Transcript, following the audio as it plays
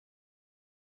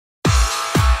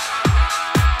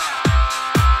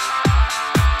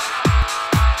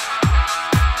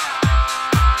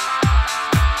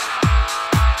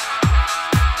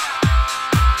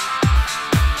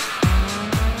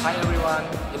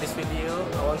this video,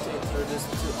 I want to introduce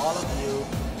to all of you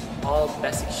all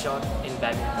basic shot in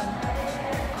badminton.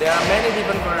 There are many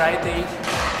different variety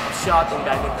of shot in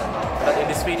badminton, but in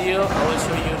this video, I will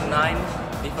show you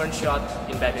 9 different shots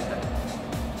in badminton.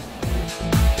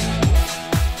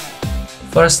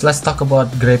 First, let's talk about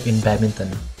grip in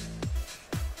badminton.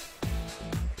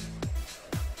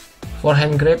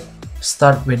 Forehand grip,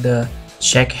 start with the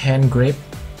shake hand grip.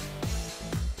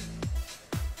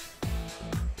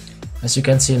 As you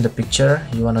can see in the picture,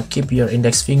 you want to keep your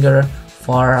index finger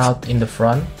far out in the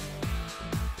front,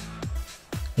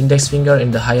 index finger in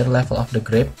the higher level of the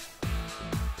grip,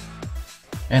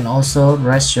 and also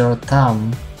rest your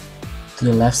thumb to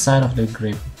the left side of the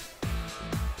grip.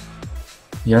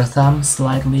 Your thumb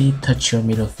slightly touch your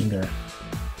middle finger.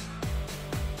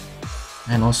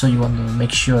 And also you want to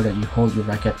make sure that you hold your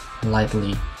racket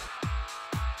lightly.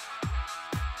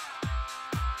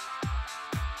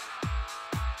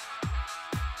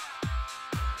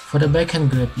 For the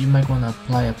backhand grip, you might want to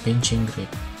apply a pinching grip.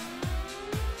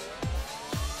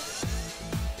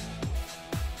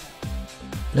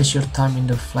 Place your thumb in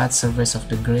the flat surface of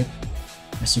the grip,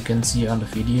 as you can see on the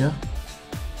video.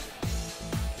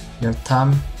 Your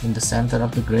thumb in the center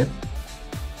of the grip.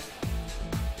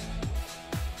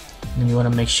 And you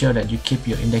want to make sure that you keep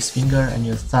your index finger and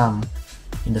your thumb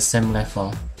in the same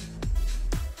level,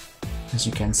 as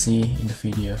you can see in the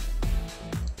video.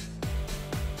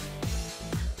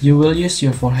 You will use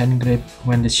your forehand grip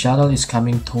when the shuttle is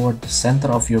coming toward the center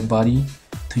of your body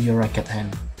to your racket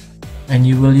hand. And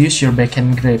you will use your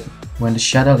backhand grip when the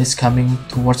shuttle is coming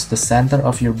towards the center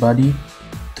of your body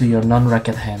to your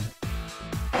non-racket hand.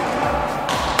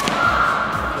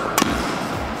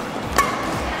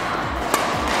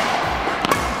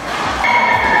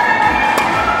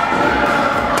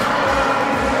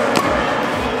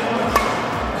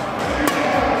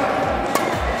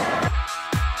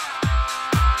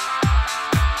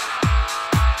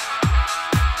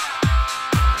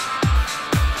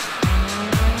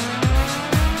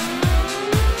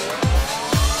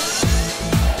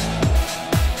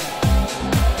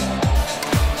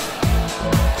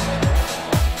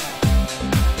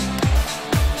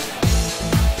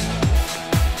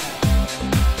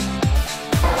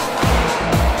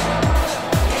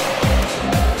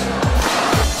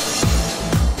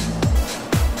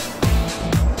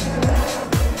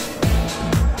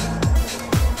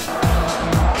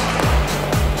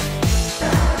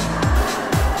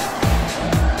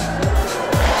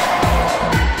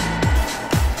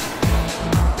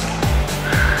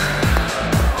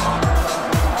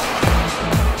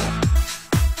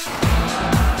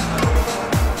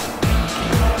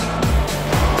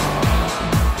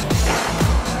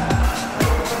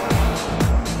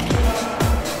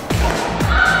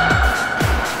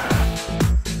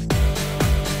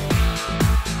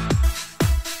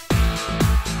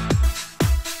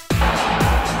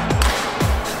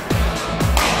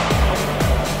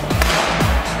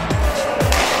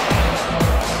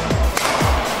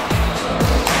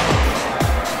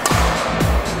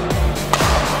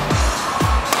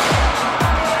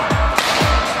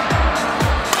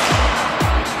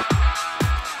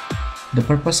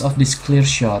 The purpose of this clear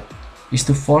shot is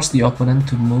to force the opponent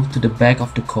to move to the back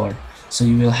of the court, so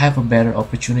you will have a better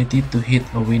opportunity to hit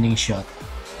a winning shot.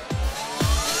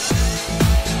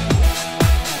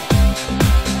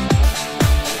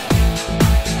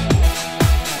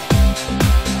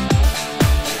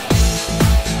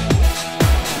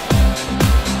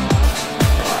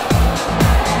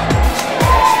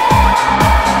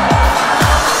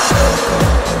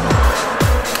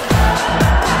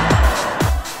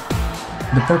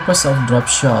 The purpose of drop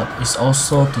shot is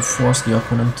also to force the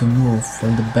opponent to move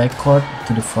from the back court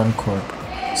to the front court,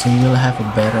 so you will have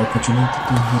a better opportunity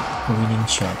to hit a winning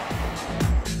shot.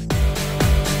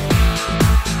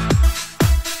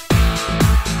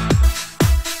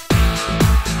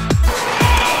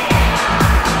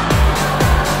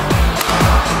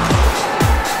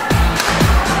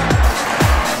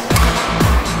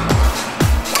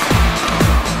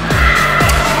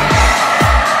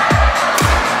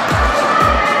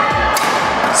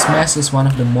 Smash is one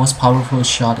of the most powerful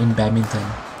shots in badminton,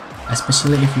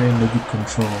 especially if you're in the good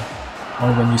control,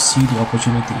 or when you see the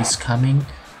opportunity is coming.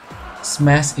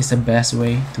 Smash is the best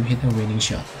way to hit a winning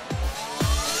shot.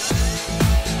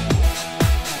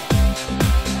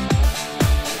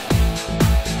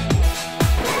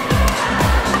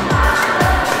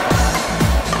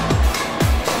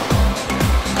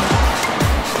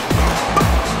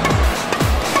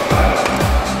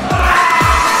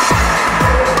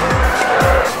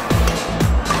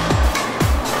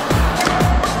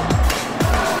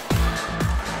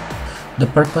 The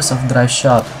purpose of drive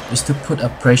shot is to put a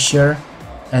pressure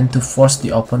and to force the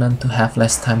opponent to have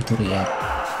less time to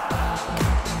react.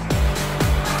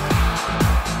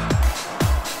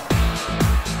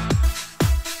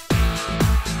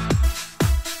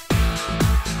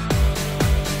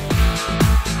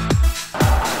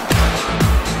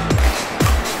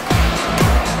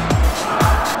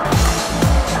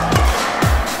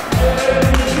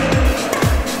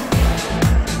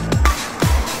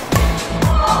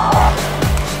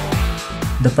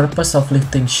 The purpose of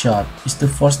lifting shot is to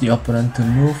force the opponent to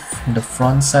move from the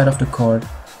front side of the court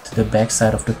to the back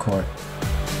side of the court.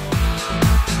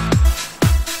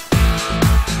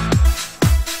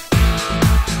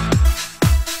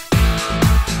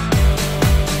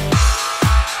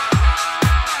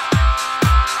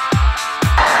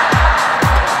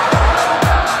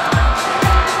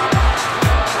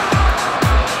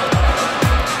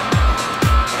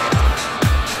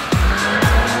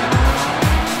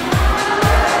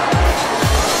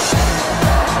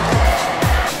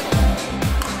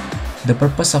 The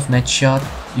purpose of net shot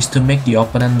is to make the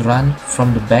opponent run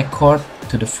from the back court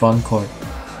to the front court.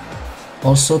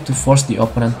 Also to force the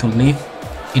opponent to leave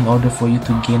in order for you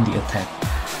to gain the attack.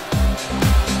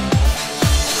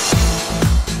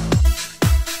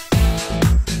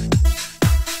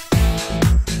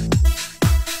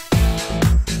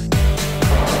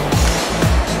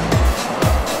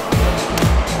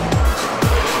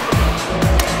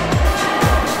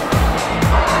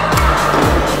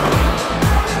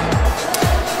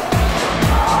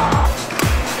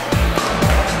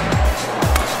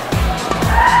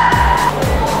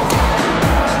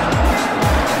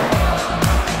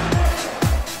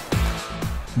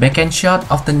 Backhand shot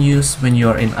often used when you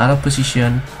are in out of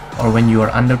position or when you are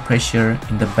under pressure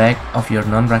in the back of your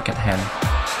non-racket hand.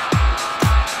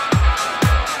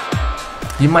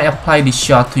 You might apply this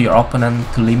shot to your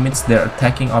opponent to limit their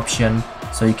attacking option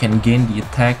so you can gain the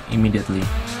attack immediately.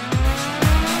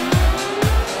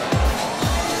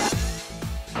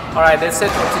 Alright, that's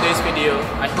it for today's video.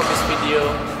 I hope this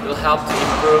video will help to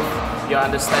improve your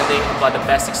understanding about the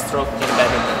basic stroke in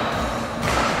badminton.